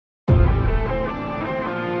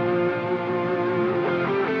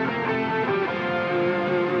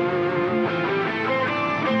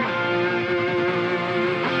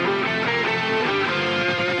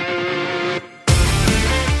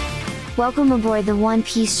Welcome aboard the One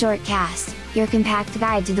Piece Shortcast, your compact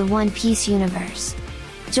guide to the One Piece universe.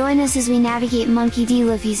 Join us as we navigate Monkey D.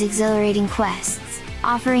 Luffy's exhilarating quests,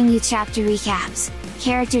 offering you chapter recaps,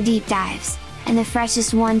 character deep dives, and the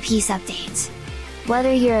freshest One Piece updates.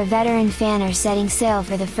 Whether you're a veteran fan or setting sail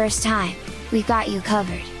for the first time, we've got you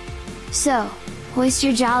covered. So, hoist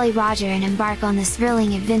your Jolly Roger and embark on this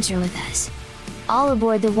thrilling adventure with us. All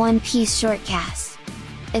aboard the One Piece Shortcast.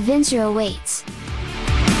 Adventure awaits!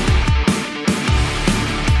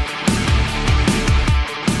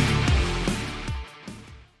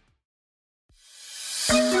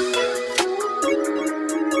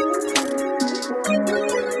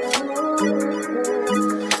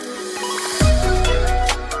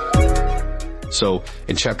 So,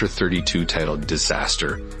 in chapter 32 titled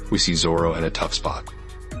Disaster, we see Zoro in a tough spot.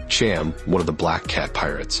 Sham, one of the Black Cat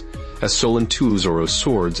pirates, has stolen two of Zoro's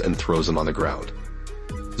swords and throws them on the ground.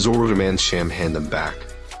 Zoro demands Sham hand them back,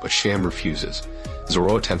 but Sham refuses.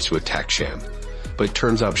 Zoro attempts to attack Sham, but it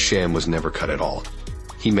turns out Sham was never cut at all.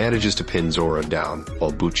 He manages to pin Zoro down,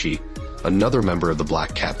 while Buchi, another member of the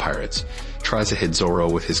Black Cat pirates, tries to hit Zoro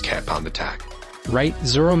with his cat pound attack. Right,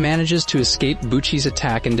 Zoro manages to escape Buchi's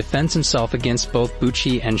attack and defends himself against both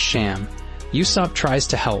Buchi and Sham. Usopp tries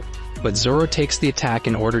to help, but Zoro takes the attack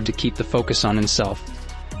in order to keep the focus on himself.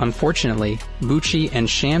 Unfortunately, Buchi and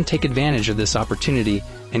Sham take advantage of this opportunity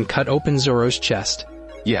and cut open Zoro's chest.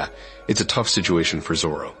 Yeah, it's a tough situation for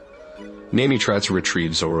Zoro. Nami tries to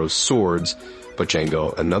retrieve Zoro's swords, but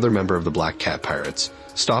Jango, another member of the Black Cat pirates,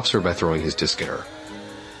 stops her by throwing his disc at her.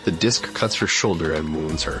 The disc cuts her shoulder and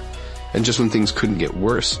wounds her. And just when things couldn't get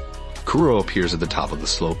worse, Kuro appears at the top of the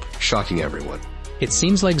slope, shocking everyone. It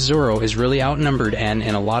seems like Zoro is really outnumbered and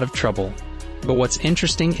in a lot of trouble. But what's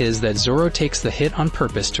interesting is that Zoro takes the hit on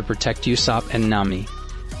purpose to protect Usopp and Nami.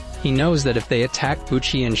 He knows that if they attack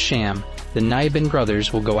Buchi and Sham, the Nyaban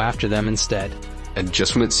brothers will go after them instead. And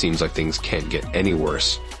just when it seems like things can't get any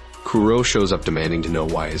worse, Kuro shows up demanding to know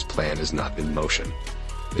why his plan is not in motion.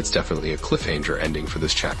 It's definitely a cliffhanger ending for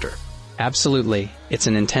this chapter. Absolutely. It's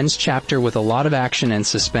an intense chapter with a lot of action and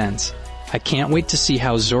suspense. I can't wait to see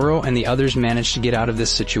how Zoro and the others manage to get out of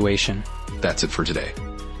this situation. That's it for today.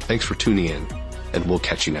 Thanks for tuning in, and we'll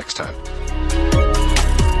catch you next time.